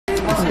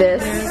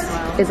This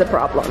is a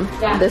problem.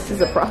 This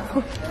is a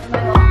problem.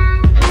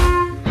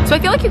 So I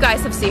feel like you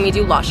guys have seen me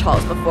do Lush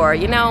hauls before.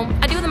 You know,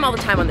 I do them all the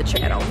time on the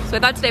channel. So I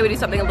thought today we'd do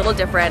something a little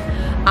different.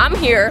 I'm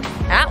here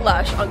at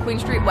Lush on Queen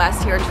Street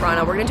West here in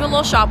Toronto. We're gonna do a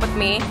little shop with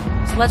me.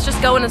 So let's just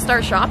go in and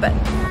start shopping.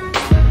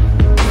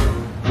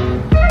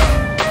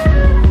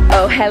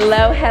 Oh,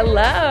 hello,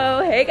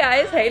 hello. Hey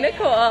guys, hey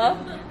Nicole.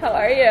 How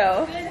are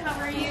you? Good, how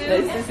are you?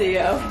 Nice to see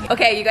you.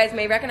 Okay, you guys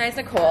may recognize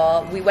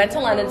Nicole. We went to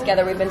London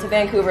together. We've been to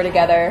Vancouver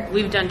together.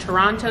 We've done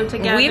Toronto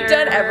together. We've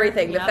done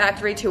everything, the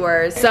factory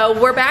tours. So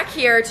we're back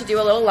here to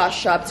do a little Lush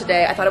shop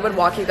today. I thought I would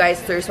walk you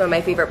guys through some of my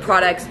favorite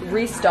products,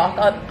 restock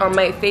up on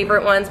my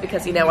favorite ones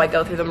because you know I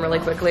go through them really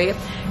quickly.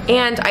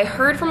 And I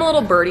heard from a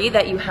little birdie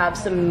that you have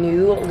some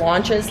new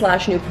launches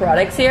 / new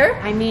products here.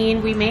 I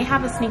mean, we may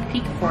have a sneak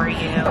peek for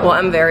you. Well,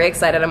 I'm very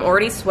excited. I'm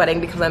already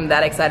sweating because I'm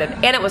that excited.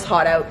 And it was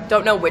hot out.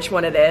 Don't know which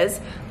one it is.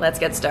 Let's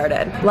get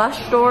started.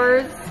 Lush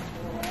stores.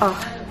 Oh,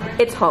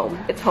 it's home.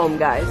 It's home,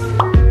 guys.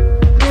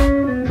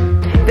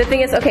 The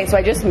thing is, okay, so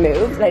I just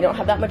moved and I don't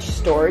have that much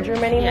storage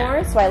room anymore.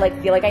 Yeah. So I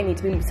feel like I need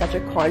to be such a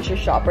conscious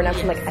shopper now.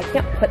 So I'm like, I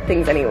can't put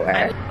things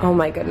anywhere. Oh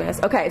my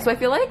goodness. Okay, so I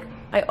feel like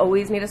I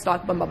always need to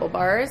stock up on bubble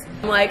bars.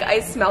 I'm like, I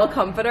smell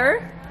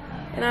comforter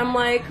and I'm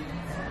like,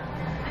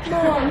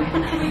 Mom.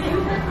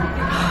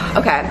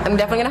 Okay, I'm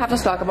definitely gonna have to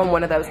stock up on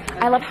one of those.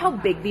 I love how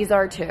big these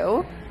are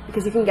too,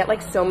 because you can get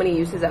like so many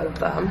uses out of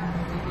them.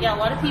 Yeah, a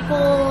lot of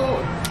people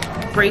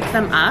break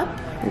them up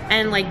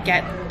and like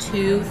get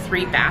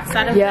 2-3 baths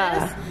out of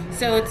this.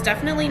 So it's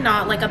definitely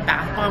not like a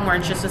bath bomb where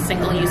it's just a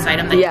single use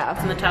item that you put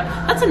in the tub.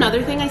 That's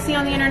another thing I see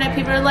on the internet.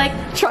 People are like,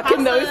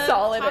 chucking those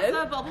solid in.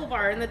 Toss a bubble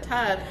bar in the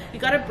tub. You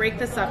gotta break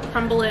this up,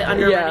 crumble it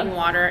under running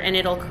water, and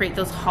it'll create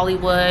those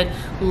Hollywood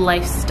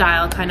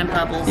lifestyle kind of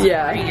bubbles for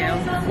you.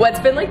 What's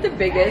been like the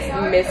biggest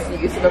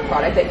misuse of a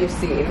product that you've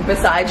seen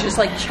besides just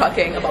like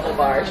chucking a bubble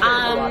bar straight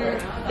in the water?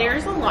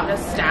 There's a lot of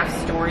staff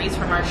stories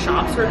from our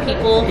shops where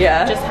people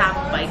just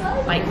have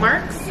bite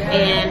marks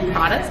in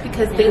products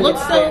because they look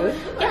so,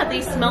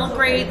 they smell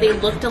great, they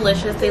look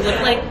delicious, they look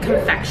like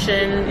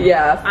confection.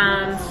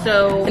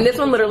 And this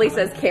one literally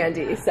says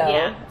candy, so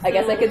I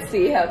guess I could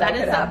see how that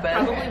could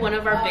happen. Probably one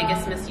of our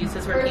biggest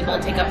misuses where people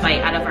take a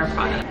bite out of our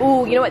product.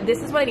 Ooh, you know what,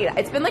 this is what I need.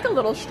 It's been like a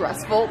little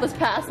stressful this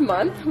past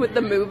month with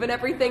the move and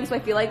everything, so I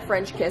feel like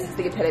French Kiss is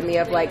the epitome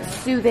of like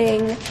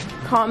soothing,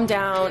 calm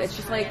down. It's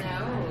just like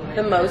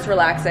the most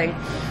relaxing.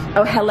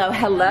 Oh, hello,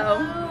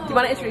 hello. Do you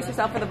want to introduce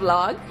yourself for the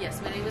vlog?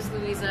 Yes, my name is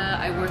Louisa.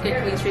 I work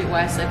at Queen Street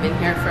West. I've been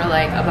here for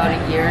like about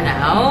a year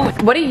now.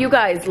 What do you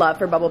guys love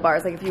for bubble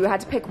bars? Like if you had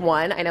to pick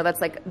one, I know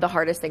that's like the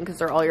hardest thing because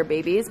they're all your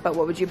babies, but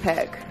what would you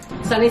pick?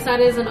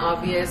 Sunnyside is an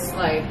obvious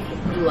like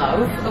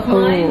love of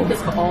mine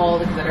because of all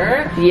the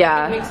glitter.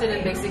 Yeah. You mix it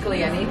in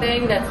basically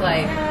anything that's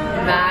like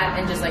matte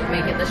and just like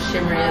make it the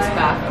shimmeriest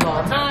bath of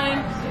all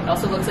time. It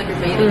also looks like you're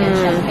bathing in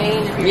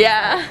champagne if you're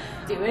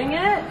doing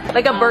it.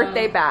 Like a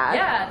birthday bath.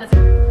 Yeah.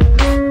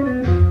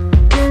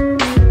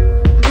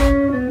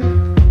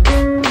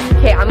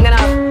 Okay, I'm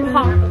gonna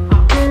pop a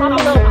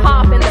little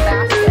pop in the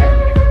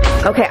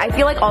basket. Okay, I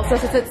feel like also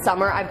since it's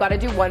summer, I've got to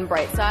do one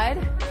bright side.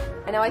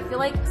 I know I feel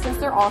like since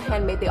they're all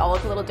handmade, they all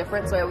look a little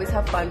different, so I always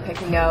have fun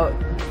picking out,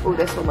 ooh,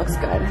 this one looks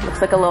good. Looks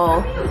like a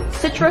little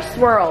citrus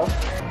swirl.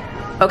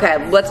 Okay,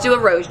 let's do a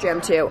rose jam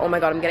too. Oh my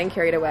god, I'm getting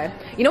carried away.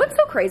 You know what's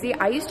so crazy?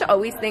 I used to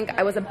always think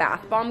I was a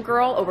bath bomb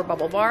girl over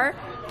bubble bar,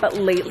 but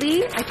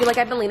lately I feel like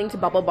I've been leaning to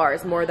bubble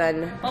bars more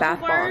than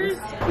bath bombs.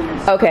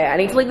 Okay, I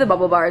need to leave the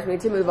bubble bars. We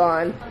need to move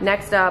on.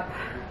 Next up,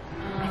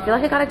 I feel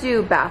like I gotta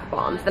do bath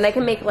bombs. Then I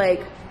can make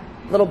like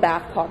little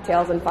bath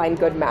cocktails and find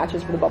good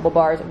matches for the bubble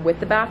bars with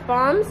the bath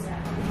bombs.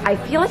 I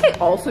feel like I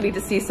also need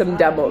to see some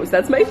demos.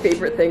 That's my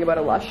favorite thing about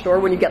a Lush store,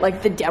 when you get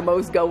like the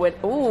demos going.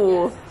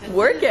 Ooh,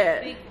 work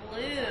it. I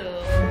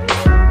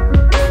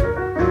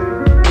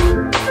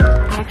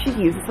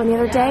actually used this one the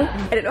other day.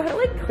 I didn't know how to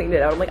like clean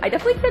it out. I'm like, I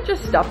definitely can't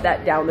just stuff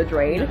that down the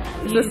drain.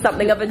 This was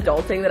something of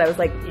adulting that I was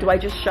like, do I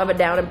just shove it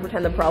down and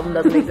pretend the problem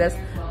doesn't exist?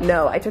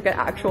 No, I took an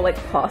actual like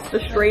pasta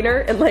strainer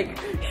and like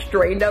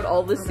strained out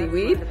all the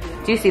seaweed.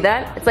 Do you see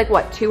that? It's like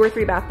what, 2 or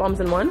 3 bath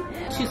bombs in one?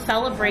 To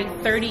celebrate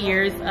 30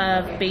 years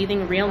of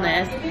bathing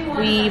realness,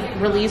 we've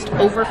released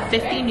over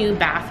 50 new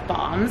bath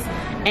bombs,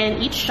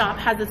 and each shop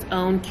has its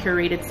own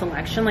curated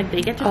selection. Like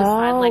they get to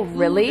decide like,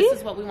 really? This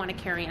is what we want to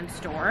carry in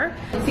store.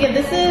 So yeah,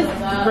 this is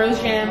Rose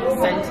Jam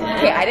scented.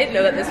 Okay, I didn't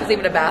know that this was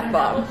even a bath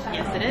bomb.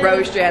 Yes, it is.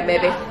 Rose Jam,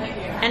 baby.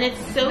 And it's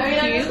so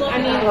cute. I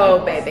mean, oh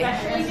baby.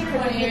 Especially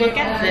because when you look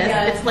at this,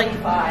 it's like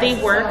they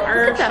work,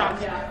 our shop,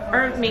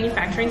 our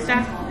manufacturing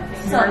staff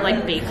are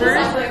like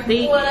bakers.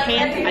 They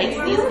hand ice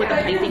these with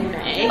a piping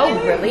bag. Oh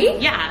really?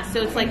 Yeah,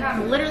 so it's like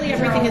literally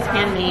everything is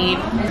handmade.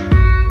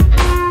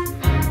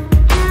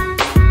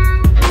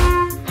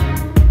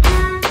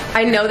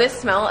 I know this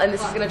smell and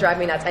this is gonna drive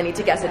me nuts. I need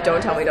to guess it.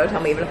 Don't tell me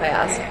even if I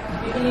ask.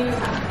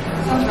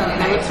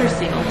 My lips are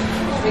sealed.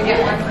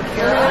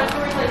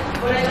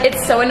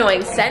 It's so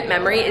annoying. Scent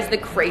memory is the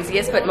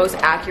craziest but most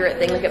accurate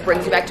thing. Like it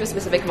brings you back to a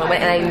specific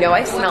moment, and I know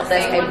I smelled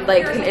this. I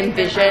like can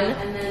envision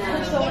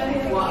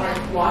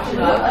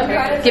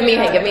Give me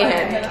a hint, give me a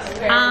hint.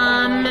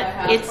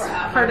 It's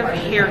part of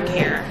hair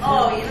care.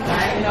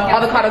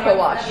 Avocado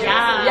co-wash.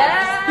 Yeah.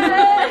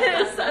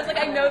 Yes! I was like,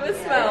 I know this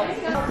smell.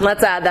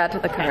 Let's add that to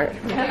the cart.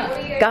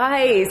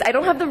 Guys, I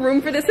don't have the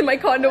room for this in my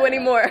condo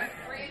anymore.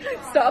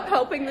 Stop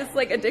helping this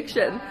like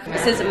addiction.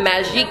 This is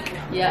Magique.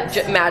 Yes.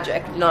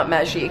 Magic, not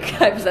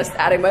Magique. I'm just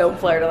adding my own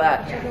flair to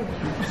that.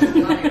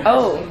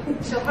 Oh.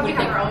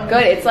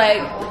 Good. It's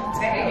like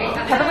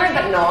peppermint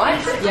but not.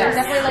 Yeah. It's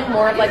definitely like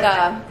more of like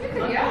a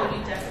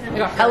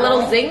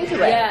little zing to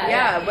it.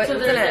 Yeah. What's so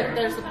in it?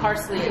 There's the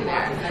parsley in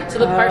there. So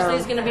the parsley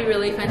is going to be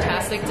really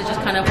fantastic to just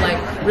kind of like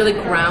really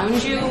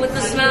ground you with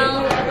the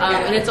smell.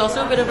 And it's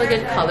also a bit of like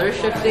a color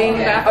shifting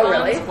bath bomb. Oh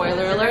really?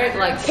 Spoiler alert.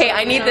 Like. Okay,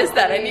 I need this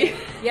then. I need.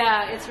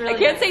 Yeah, it's really. I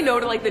can't say no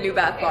to like the new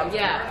bath bombs.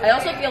 Yeah. I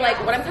also feel like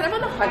what I'm kind of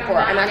on the hunt for.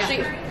 I'm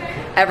actually.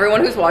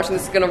 Everyone who's watching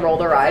this is gonna roll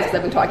their eyes because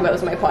I've been talking about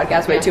this on my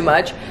podcast way too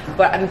much.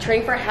 But I'm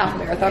training for a half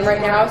marathon right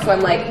now, so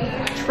I'm like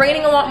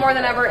training a lot more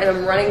than ever, and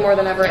I'm running more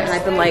than ever, and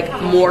I've been like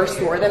more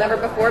sore than ever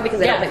before because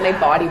I don't think my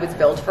body was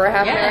built for a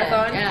half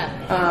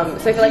marathon.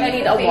 So I feel like I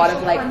need a lot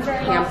of like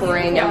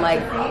pampering and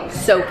like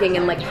soaking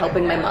and like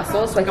helping my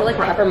muscles. So I feel like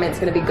peppermint's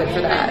gonna be good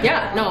for that.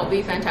 Yeah, no, it'll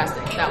be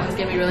fantastic. That one's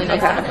gonna be really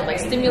nice to have with like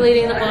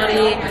stimulating the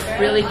body,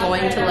 really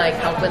going to like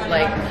help with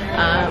like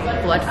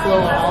blood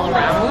flow all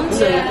around.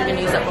 So if you're gonna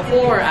use that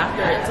before or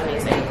after, it's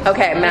amazing.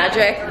 Okay,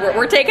 magic.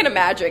 We're taking a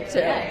magic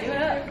too.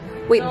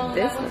 Wait,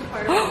 this?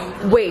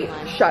 Wait,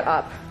 shut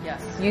up. Yes.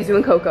 Yuzu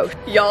and cocoa.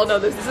 Y'all know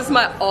this. This is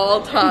my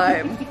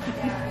all-time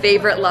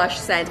favorite Lush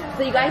scent.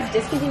 So you guys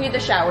discontinued the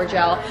shower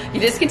gel. You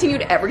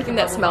discontinued everything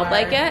that smelled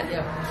like it.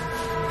 Yep.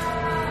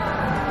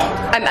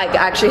 I'm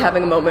actually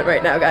having a moment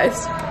right now,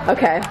 guys.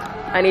 Okay.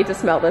 I need to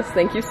smell this.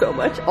 Thank you so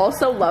much.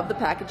 Also love the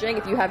packaging.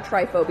 If you have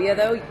triphobia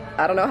though,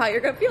 I don't know how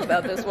you're gonna feel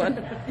about this one.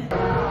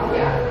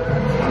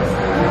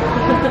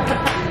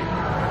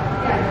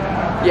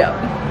 Yep.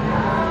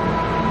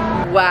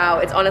 Wow,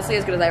 it's honestly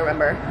as good as I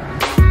remember.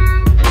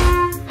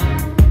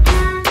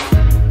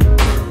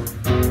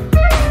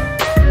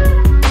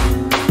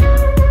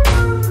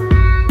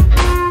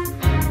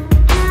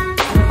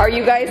 Are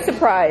you guys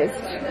surprised?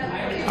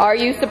 Are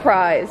you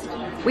surprised?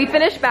 We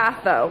finished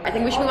bath though. I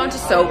think we should move on to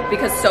soap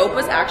because soap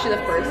was actually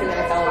the first thing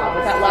that I fell in love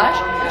with at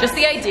Lush. Just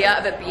the idea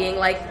of it being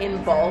like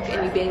in bulk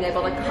and you being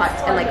able to cut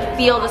and like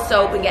feel the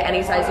soap and get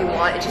any size you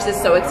want. It just is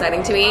so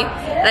exciting to me.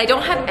 And I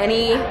don't think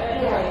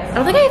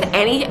I have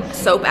any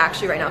soap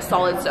actually right now,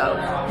 solid soap.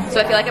 So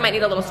I feel like I might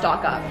need a little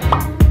stock up.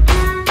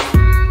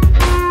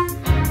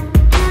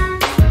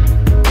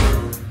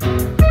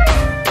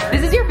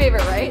 This is your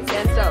favorite, right?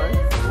 Sandstone.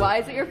 Why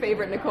is it your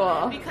favorite,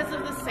 Nicole? Because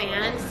of the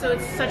sand, so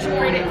it's such a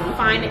great,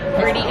 fine,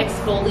 gritty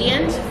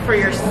exfoliant for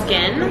your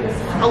skin.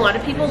 A lot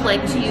of people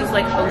like to use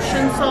like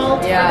ocean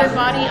salt for their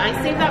body. I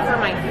save that for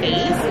my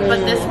face,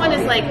 but this one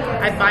is like,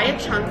 I buy a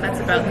chunk that's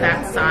about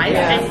that size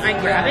and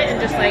I grab it and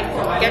just like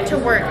get to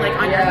work, like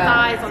on your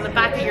thighs, on the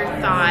back of your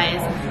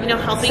thighs, you know,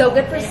 helping. So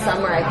good for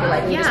summer, I feel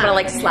like. You just want to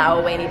like slough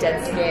away any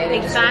dead skin.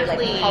 And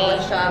Exactly. Just, like,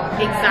 polish up.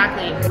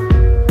 Exactly.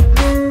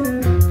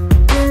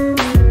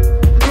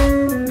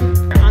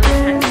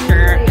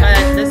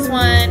 This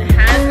one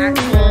has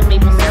actual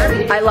maple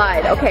syrup. I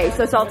lied. Okay,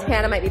 so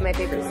Sultana might be my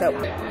favorite soap.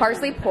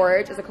 Parsley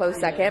Porridge is a close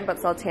second, but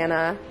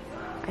Sultana,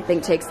 I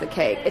think, takes the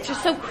cake. It's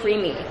just so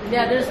creamy.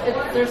 Yeah, there's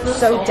no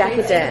so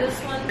decadent. This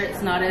one.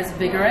 It's not as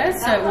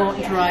vigorous, so it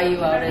won't dry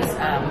you out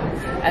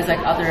as like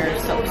other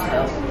soaps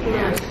will.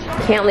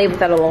 Can't leave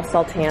without a little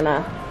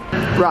Sultana.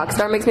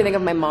 Rockstar makes me think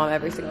of my mom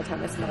every single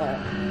time I smell it.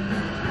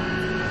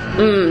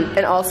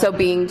 And also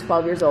being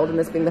 12 years old and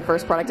this being the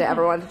first product I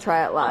ever wanted to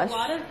try at Lush. A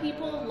lot of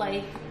people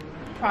like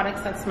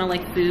products that smell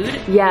like food.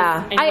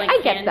 Yeah, and like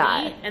I get candy,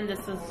 that. And this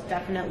is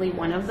definitely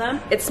one of them.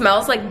 It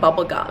smells like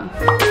bubble gum.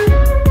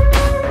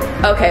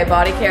 Okay,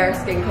 body care,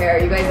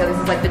 skincare. You guys know this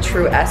is like the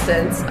true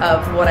essence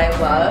of what I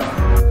love.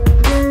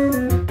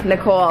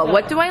 Nicole,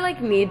 what do I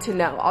like need to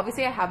know?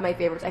 Obviously I have my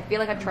favorites. I feel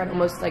like I've tried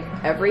almost like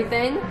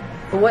everything.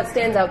 But what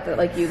stands out that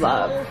like you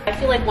love? I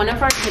feel like one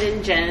of our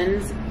hidden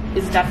gems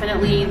is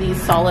definitely these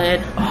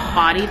solid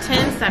body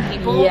tints that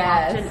people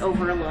often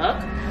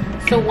overlook.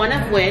 So one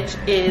of which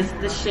is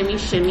the Shimmy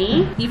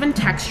Shimmy. Even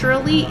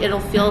texturally, it'll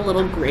feel a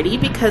little gritty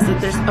because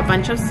there's a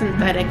bunch of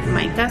synthetic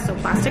mica, so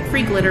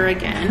plastic-free glitter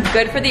again.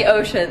 Good for the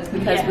oceans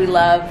because we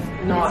love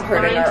not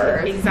hurting our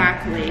earth.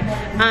 Exactly.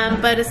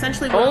 But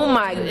essentially, oh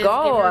my god, give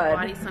your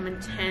body some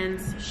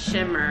intense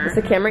shimmer. Is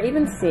the camera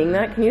even seeing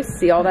that? Can you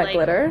see all that like,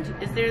 glitter?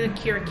 Is there the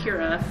Kira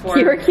Kira for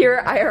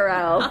Kira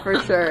IRL for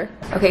sure.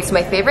 Okay, so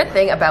my favorite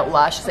thing about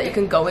Lush is that you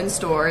can go in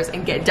stores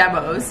and get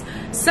demos.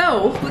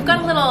 So we've got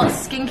a little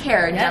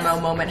skincare demo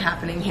moment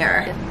happening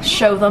here.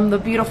 Show them the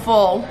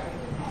beautiful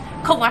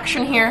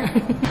collection here.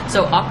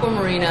 So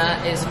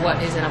Aquamarina is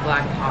what is in a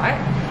black pot.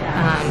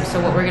 So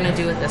what we're gonna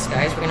do with this,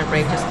 guys, we're gonna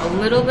break just a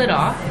little bit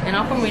off. And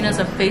Aquamarina is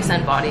a face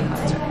and body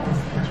cleanser.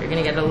 So you're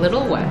gonna get a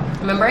little wet.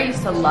 Remember I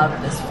used to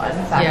love this one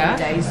back in the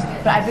days.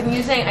 But I've been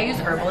using, I use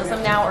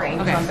Herbalism now or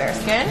Angel on Bare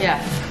Skin. Yeah.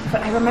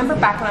 but I remember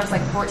back when I was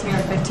like 14 or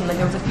 15, like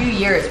there was a few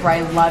years where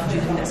I loved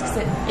using this because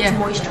it's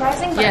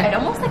moisturizing, but I'd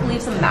almost like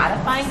leave some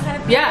mattifying kind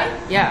of thing.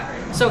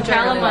 Yeah. So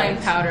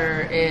calamine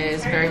powder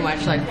is very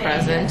much like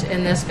present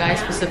in this guy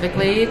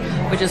specifically,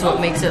 which is what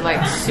makes it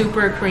like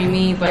super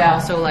creamy, but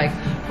also like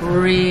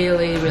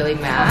really, really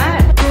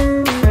matte.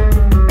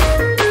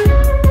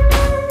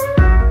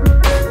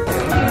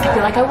 I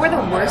feel like I wear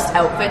the worst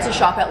outfit to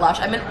shop at Lush.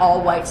 I'm in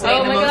all white today,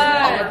 the most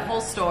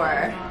colorful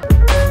store.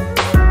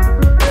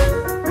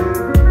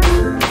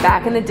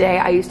 Back in the day,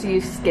 I used to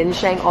use Skin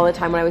Shank all the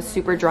time when I was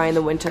super dry in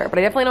the winter, but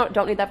I definitely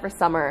don't need that for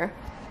summer.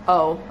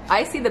 Oh,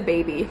 I see the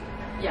baby.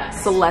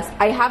 Yes. Celeste.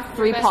 I have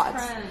 3 Best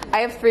pots. friend. I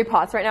have 3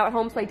 pots right now at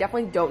home, so I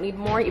definitely don't need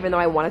more, even though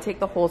I want to take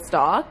the whole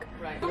stock.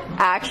 Right.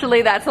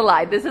 Actually, that's a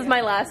lie. This is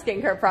my last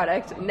skincare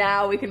product.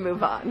 Now we can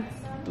move on.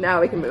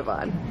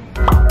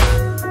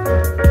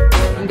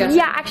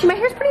 Yeah, actually my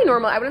hair's pretty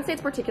normal. I wouldn't say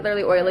it's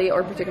particularly oily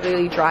or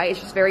particularly dry. It's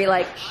just very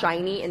like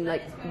shiny and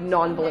like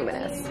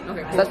non-voluminous.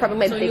 Okay, cool. So that's probably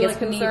my biggest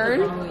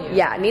concern.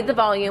 Yeah, need the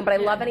volume, but I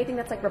love anything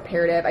that's like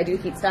reparative. I do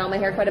heat style my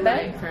hair quite a bit.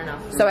 Right, fair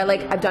enough. So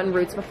I've done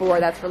roots before.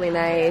 That's really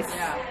nice.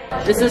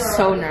 Yeah. This is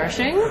so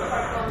nourishing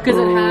because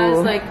it has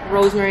like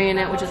rosemary in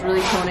it, which is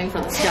really toning for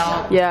the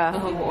scalp. Yeah. The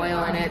jojoba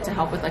oil in it to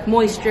help with like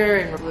moisture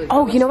and really.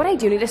 Oh, you know what I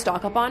do need to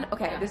stock up on?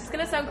 Okay, this is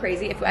gonna sound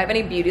crazy. If I have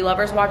any beauty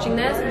lovers watching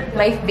this,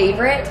 my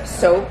favorite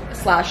soap /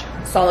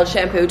 solid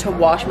shampoo to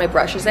wash my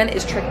brushes in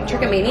is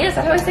Trichomania. Is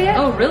that how I say it?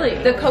 Oh, really?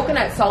 The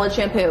coconut solid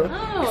shampoo.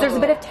 Oh. Because there's a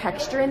bit of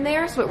texture in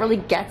there, so it really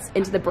gets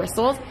into the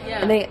bristles,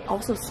 and they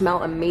also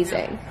smell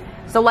amazing.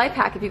 So life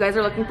hack, if you guys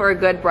are looking for a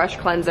good brush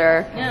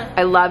cleanser,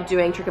 I love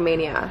doing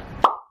Trichomania.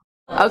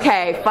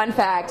 Okay, fun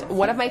fact.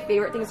 One of my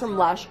favorite things from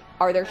Lush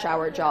are their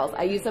shower gels.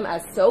 I use them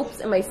as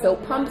soaps in my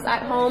soap pumps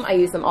at home. I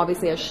use them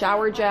obviously as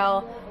shower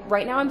gel.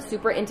 Right now I'm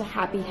super into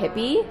Happy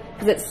Hippie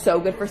because it's so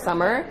good for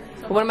summer.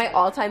 But one of my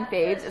all-time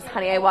faves is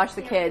Honey I Watch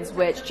the Kids,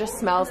 which just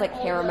smells like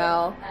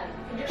caramel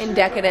and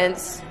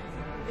decadence.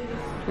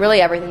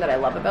 Really everything that I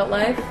love about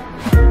life.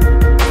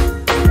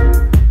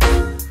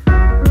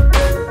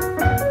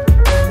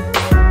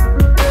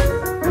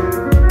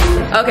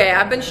 Okay,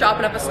 I've been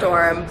shopping up a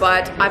storm,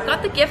 but I've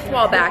got the gift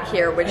wall back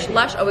here, which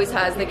Lush always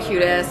has the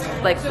cutest,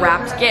 like,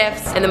 wrapped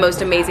gifts and the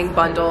most amazing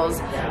bundles.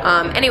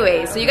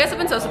 Anyway, so you guys have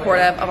been so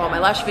supportive of all my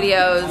Lush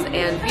videos,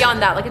 and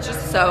beyond that, like, it's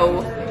just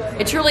so,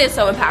 it truly is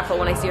so impactful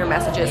when I see your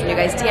messages and you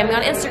guys DM me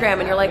on Instagram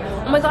and you're like,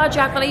 oh my god,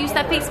 Jaclyn, I used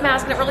that face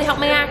mask and it really helped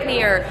my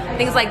acne, or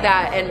things like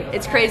that. And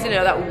it's crazy to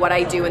know that what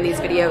I do in these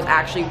videos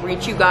actually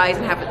reach you guys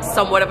and have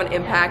somewhat of an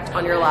impact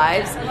on your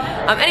lives.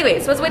 Anyway,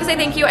 so as a way to say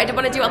thank you, I did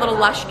want to do a little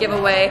Lush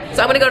giveaway.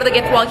 So I'm going to go to the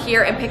gift wall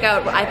here and pick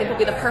out what I think will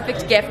be the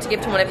perfect gift to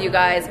give to one of you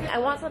guys. I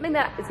want something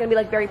that is going to be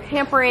like very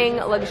pampering,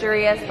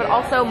 luxurious, but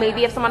also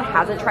maybe if someone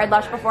hasn't tried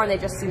Lush before and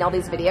they've just seen all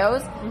these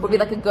videos, would be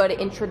like a good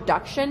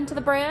introduction to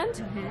the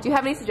brand. Do you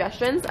have any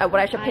suggestions of what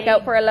I should pick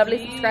out for a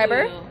lovely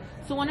subscriber?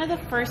 So one of the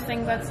first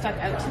things that stuck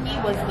out to me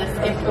was this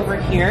gift over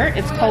here.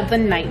 It's called the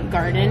Night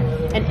Garden,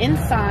 and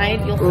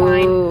inside you'll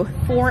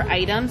find 4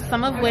 items,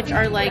 some of which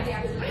are like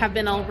have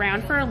been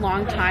around for a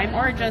long time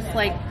or just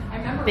like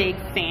big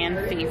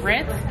fan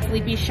favorites.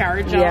 Sleepy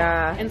shower gel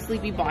and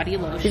sleepy body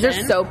lotion. These are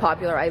so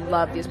popular. I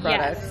love these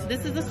products. Yes,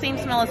 this is the same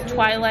smell as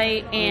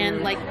Twilight,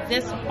 and like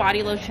this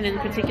body lotion in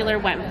particular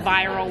went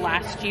viral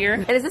last year.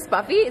 And is this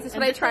Buffy? Is this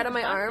what I tried on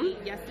my arm?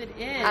 Yes, it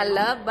is. I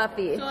love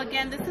Buffy. So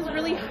again, this is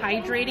really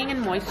hydrating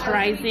and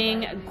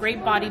moisturizing.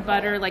 Great body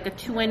butter, like a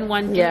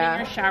 2-in-1. Do it in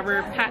your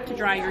shower, pat to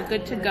dry, you're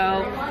good to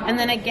go. And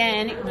then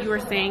again, you were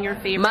saying your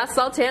favorite. My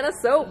Sultana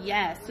soap.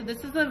 Yes, so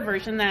this is a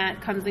version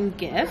that comes in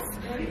gifts.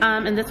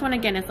 And this one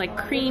again is like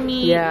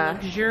creamy,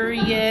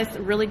 luxurious,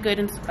 really good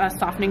and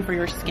softening for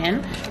your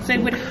skin. So I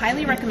would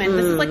highly recommend.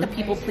 This is like a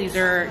people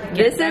pleaser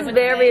gift. This is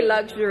very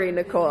luxury,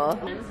 Nicole.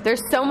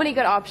 There's so many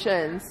good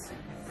options.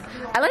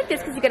 I like this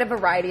because you get a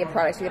variety of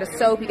products. You get a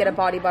soap, you get a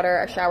body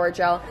butter, a shower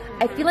gel.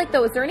 I feel like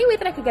though, is there any way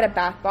that I could get a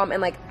bath bomb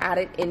and like add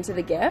it into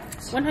the gift?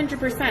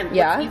 100%.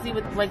 Yeah. It's easy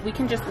with, like, we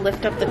can just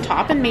lift up the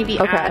top and maybe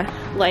add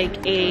like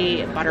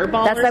a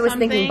butterball. That's what I was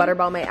something. thinking.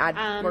 Butterball might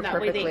add more that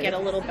perfectly. way they get a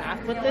little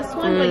bath with this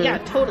one. But yeah,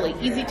 totally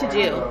easy to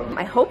do.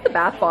 I hope the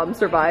bath bomb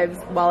survives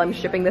while I'm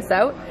shipping this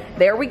out.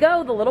 There we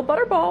go, the little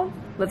butterball.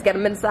 Let's get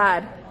them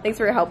inside. Thanks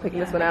for your help picking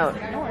this one out.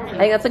 I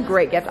think that's a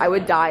great gift. I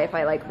would die if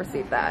I like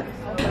received that.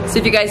 So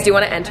if you guys do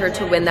want to enter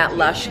to win that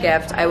Lush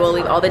gift, I will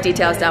leave all the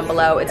details down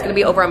below. It's going to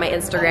be over on my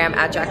Instagram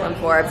at Jaclyn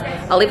Forbes.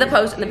 I'll leave the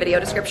post in the video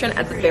description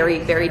at the very,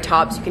 very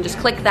top, so you can just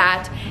click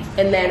that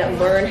and then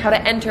learn how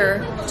to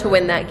enter to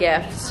win that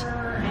gift.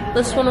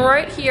 This one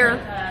right here.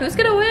 Who's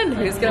gonna win?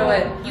 Who's gonna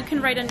win? You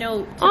can write a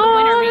note to the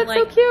winner. Oh, that's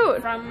like, so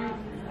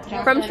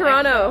cute. From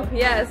Toronto.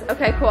 Yes.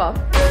 Okay, cool.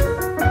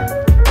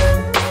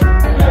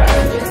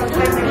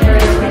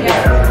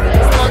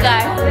 Little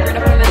guy, we're gonna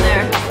put him in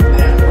there.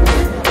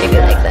 Maybe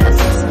like this.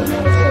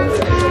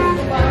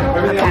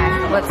 Okay,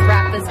 let's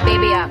wrap this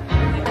baby up.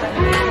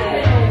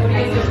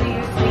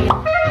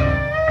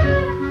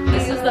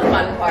 This is the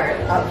fun part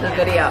of the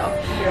video.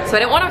 So I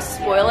didn't want to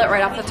spoil it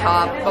right off the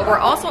top, but we're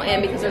also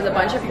in because there's a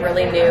bunch of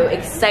really new,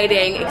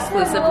 exciting,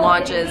 exclusive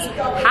launches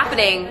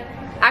happening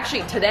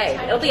actually today.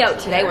 It'll be out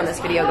today when this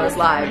video goes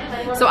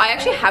live. So I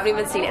actually haven't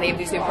even seen any of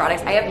these new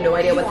products. I have no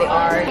idea what they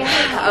are.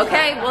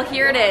 Okay, well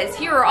here it is.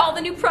 Here are all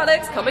the new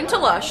products coming to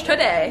Lush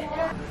today.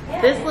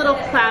 This little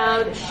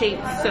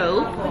cloud-shaped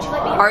soap.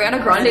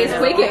 Ariana Grande is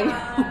quaking.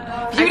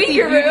 Beauty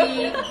guru.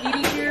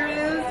 Beauty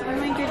gurus. Oh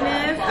my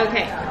goodness.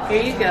 Okay,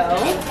 here you go.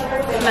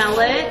 Smell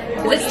it.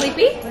 Is it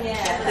Sleepy?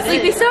 It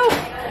Sleepy is. soap.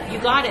 You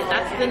got it.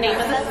 That's the name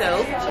of the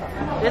soap.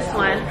 This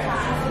one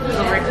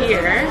over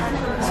here.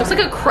 So it's like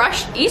a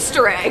crushed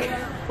Easter egg.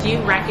 Do you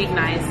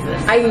recognize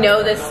this? I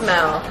know this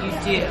smell. You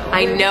do.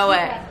 I know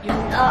it.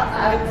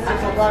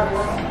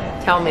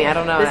 Tell me, I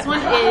don't know This one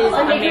is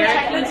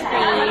American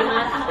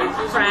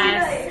Cream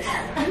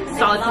Pressed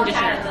Solid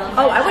Conditioner.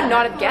 Oh, I would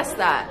not have guessed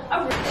that.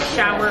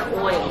 Shower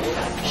oil.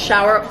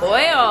 Shower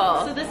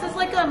oil. So this is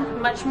like a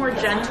much more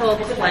gentle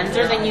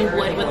cleanser than you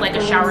would with like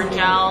a shower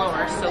gel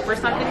or a soap or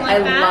something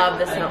like that. I love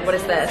this smell. What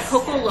is this?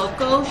 Coco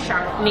Loco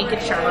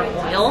Naked Shower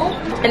Oil.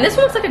 And this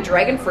one looks like a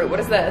dragon fruit.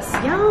 What is this?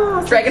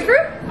 Yeah. Dragon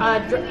fruit?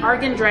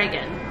 Argan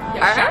Dragon.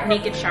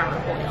 Naked shower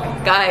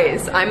oil.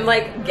 Guys, I'm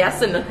like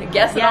guessing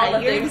all the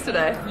things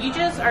today. You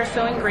just are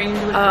so ingrained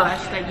with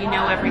Lush that you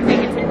know everything.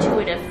 It's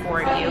intuitive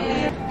for you.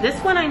 This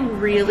one I'm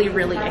really,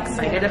 really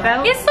excited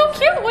about. It's so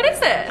cute. What is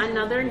it?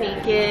 Another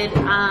naked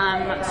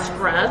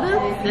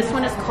scrub. This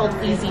one is called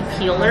Easy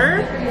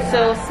Peeler.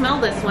 So smell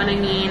this one. I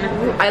mean,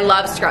 I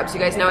love scrubs. You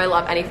guys know I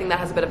love anything that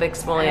has a bit of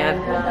exfoliant.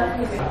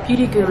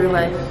 Beauty Guru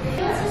life.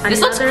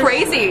 This looks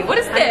crazy. What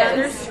is this?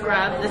 Another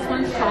scrub. This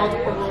one's called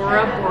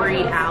Aurora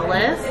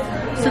Borealis.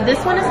 So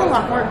this one is a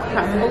lot more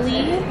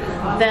crumbly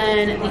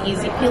than the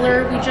Easy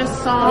Peeler we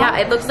just saw. Yeah,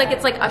 it looks like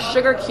it's like a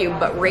sugar cube,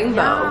 but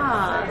rainbow.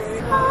 Yeah.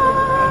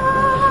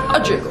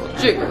 A jiggle,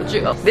 jiggle,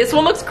 jiggle. This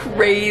one looks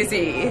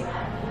crazy.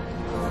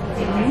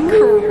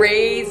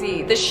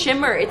 Crazy. The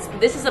shimmer,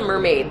 this is a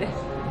mermaid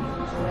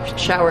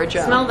shower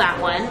gel. Smell that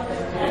one.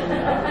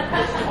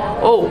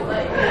 Oh,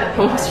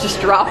 almost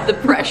just dropped the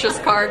precious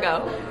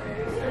cargo.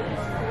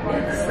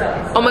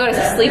 Oh my god, is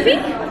it Sleepy?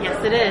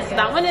 Yes, it is.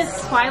 That one is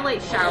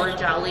Twilight Shower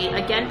Jelly.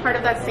 Again, part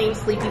of that same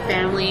Sleepy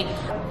family.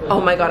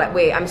 Oh my god,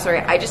 wait, I'm sorry.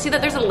 I just see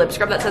that there's a lip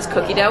scrub that says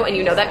cookie dough, and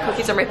you know that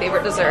cookies are my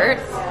favorite dessert.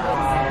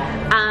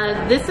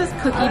 This is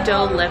cookie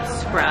dough lip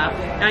scrub.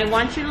 And I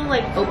want you to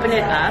like open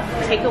it up,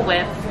 take a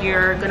whiff.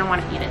 You're gonna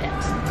want to eat it.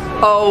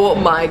 Oh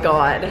my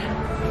god.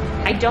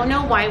 I don't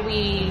know why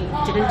we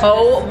didn't do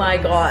Oh my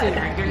god.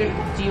 sooner.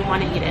 Do you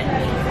want to eat it?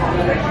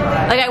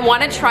 Like I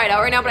want to try it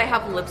out right now, but I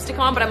have lipstick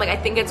on, but I'm like, I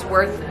think it's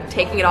worth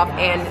taking it off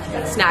and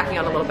snacking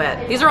on a little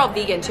bit. These are all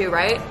vegan too,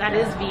 right? That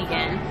is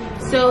vegan.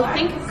 So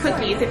think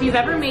cookies. If you've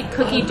ever made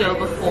cookie dough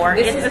before,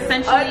 it's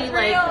essentially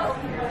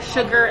like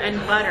sugar and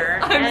butter.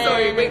 I'm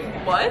sorry, wait,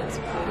 what?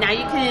 Now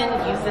you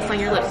can use this on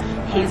your lips.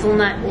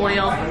 Hazelnut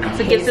oil.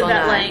 So it gives it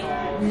that like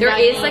there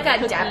is like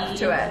a depth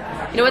to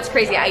it. You know what's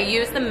crazy? I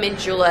use the Mint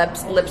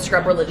Juleps lip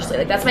scrub religiously.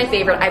 Like that's my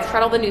favorite. I've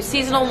tried all the new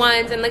seasonal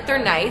ones and like they're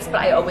nice,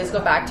 but I always go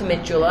back to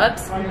Mint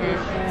Juleps.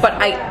 But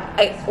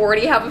I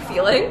already have a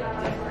feeling.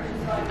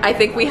 I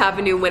think we have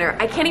a new winner.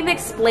 I can't even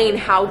explain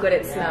how good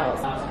it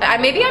smells.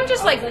 Maybe I'm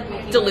just like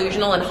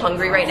delusional and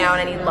hungry right now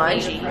and I need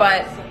lunch,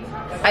 but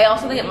I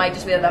also think it might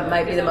just be that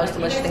might be the most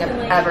delicious thing I've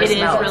ever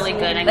smelled. It is really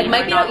good. I mean, like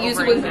might be not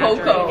yuzu and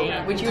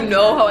cocoa, which you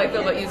know how I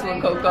feel about yuzu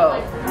and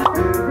cocoa.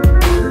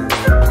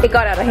 It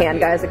got out of hand,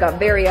 guys. It got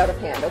very out of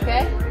hand,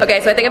 okay?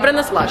 Okay, so I think I've been in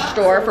this Lush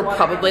store for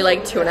probably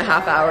like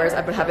 2.5 hours.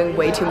 I've been having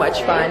way too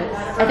much fun.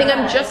 I think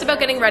I'm just about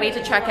getting ready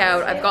to check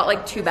out. I've got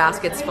like 2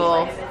 baskets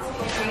full.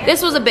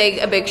 This was a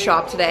big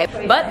shop today,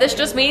 but this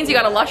just means you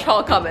got a Lush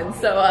haul coming.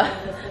 So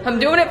I'm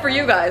doing it for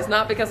you guys,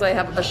 not because I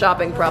have a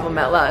shopping problem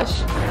at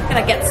Lush. I'm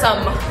gonna get some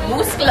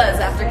musclas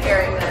after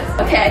carrying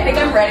this. Okay, I think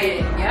I'm ready.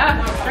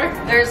 Yeah, sure.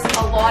 There's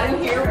a lot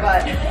in here,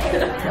 but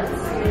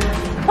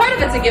part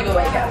of it's a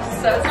giveaway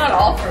gift, so it's not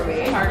all for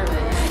me. Part of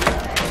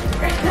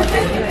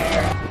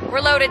it.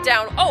 We're loaded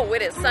down. Oh,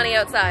 it is sunny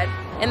outside.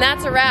 And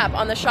that's a wrap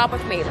on the shop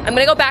with me. I'm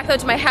gonna go back though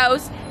to my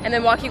house and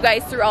then walk you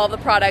guys through all the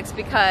products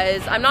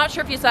because I'm not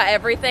sure if you saw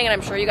everything and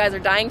I'm sure you guys are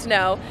dying to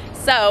know.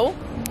 So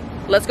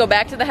let's go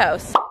back to the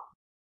house.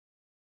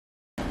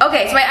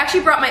 Okay, so I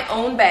actually brought my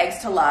own bags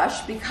to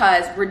Lush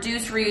because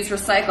reduce, reuse,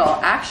 recycle.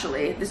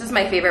 Actually, this is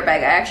my favorite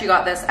bag. I actually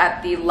got this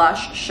at the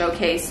Lush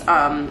showcase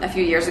a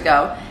few years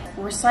ago.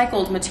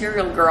 Recycled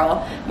material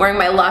girl, wearing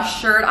my Lush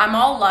shirt. I'm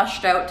all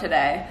lushed out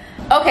today.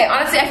 Okay,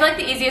 honestly, I feel like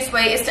the easiest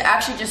way is to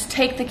actually just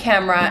take the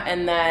camera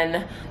and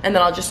then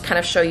I'll just kind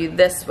of show you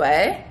this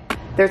way.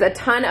 There's a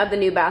ton of the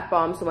new bath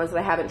bombs, the ones that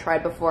I haven't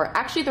tried before.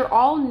 Actually, they're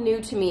all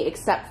new to me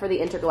except for the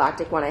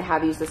Intergalactic one. I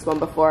have used this one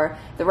before.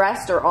 The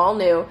rest are all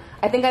new.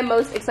 I think I'm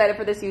most excited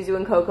for this Yuzu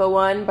and Cocoa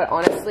one, but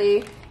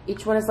honestly,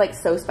 each one is like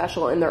so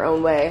special in their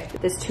own way.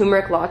 This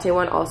turmeric latte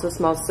one also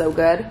smells so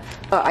good.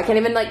 I can't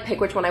even like pick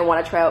which one I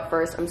want to try out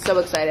first. I'm so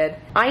excited.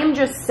 I am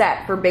just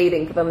set for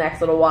bathing for the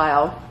next little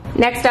while.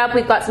 Next up,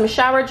 we've got some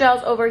shower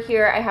gels over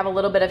here. I have a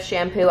little bit of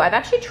shampoo. I've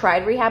actually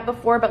tried Rehab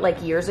before, but like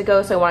years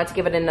ago, so I wanted to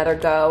give it another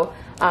go.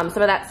 Some of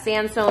that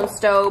sandstone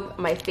soap,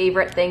 my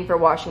favorite thing for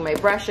washing my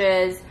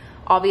brushes.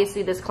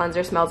 Obviously, this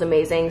cleanser smells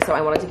amazing, so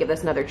I wanted to give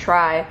this another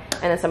try.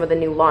 And then some of the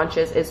new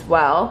launches as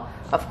well.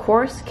 Of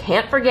course,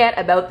 can't forget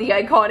about the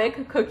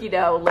iconic cookie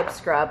dough lip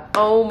scrub.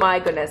 Oh my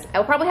goodness.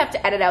 I'll probably have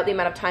to edit out the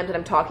amount of times that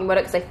I'm talking about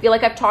it because I feel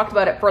like I've talked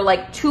about it for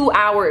like 2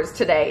 hours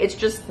today. It's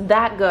just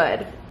that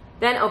good.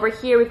 Then over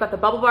here, we've got the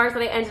bubble bars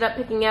that I ended up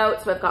picking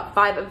out. So I've got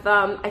 5 of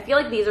them. I feel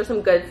like these are some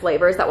good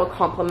flavors that will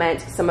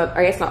complement some of,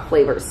 I guess not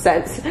flavors,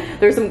 scents.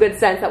 There's some good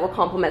scents that will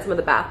complement some of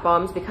the bath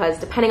bombs because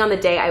depending on the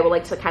day, I will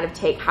like to kind of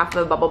take half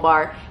of a bubble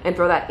bar and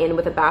throw that in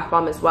with a bath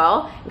bomb as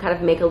well and kind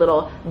of make a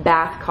little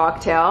bath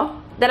cocktail.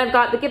 Then I've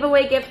got the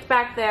giveaway gift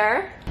back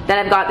there. Then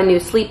I've got the new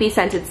Sleepy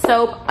scented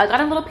soap. I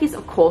got a little piece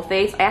of Cool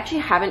Face. I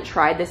actually haven't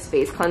tried this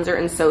face cleanser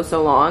in so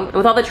long. And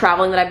with all the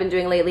traveling that I've been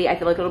doing lately, I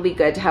feel like it'll be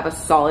good to have a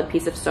solid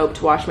piece of soap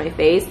to wash my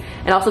face.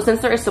 And also since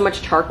there is so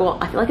much charcoal,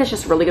 I feel like it's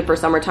just really good for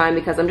summertime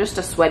because I'm just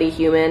a sweaty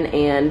human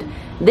and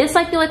this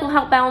I feel like will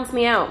help balance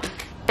me out.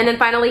 And then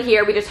finally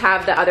here, we just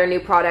have the other new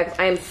products.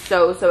 I am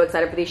so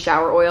excited for these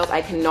shower oils.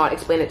 I cannot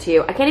explain it to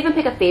you. I can't even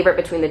pick a favorite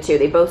between the two.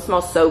 They both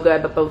smell so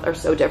good, but both are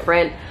so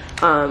different.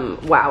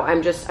 Wow,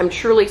 I'm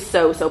truly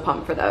so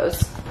pumped for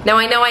those. Now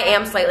I know I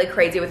am slightly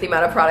crazy with the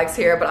amount of products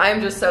here, but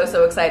I'm just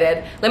so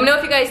excited. Let me know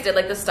if you guys did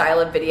like the style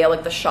of video,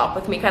 like the shop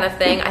with me kind of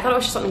thing. I thought it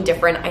was just something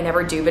different. I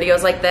never do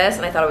videos like this,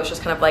 and I thought it was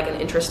just kind of like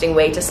an interesting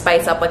way to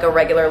spice up like a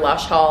regular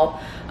Lush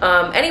haul.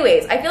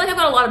 Anyways, I feel like I've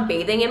got a lot of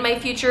bathing in my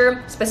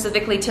future,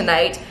 specifically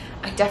tonight.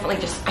 I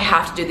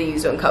have to do the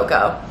Yuzu and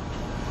Cocoa.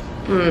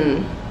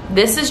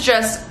 This is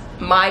just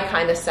my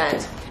kind of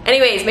scent.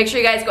 Anyways, make sure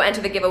you guys go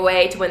enter the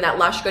giveaway to win that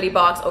Lush goodie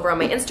box over on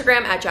my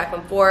Instagram at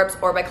Jaclyn Forbes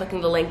or by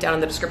clicking the link down in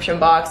the description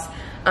box.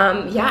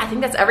 Yeah, I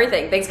think that's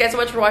everything. Thanks guys so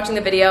much for watching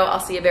the video. I'll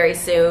see you very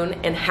soon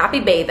and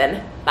happy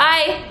bathing.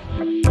 Bye!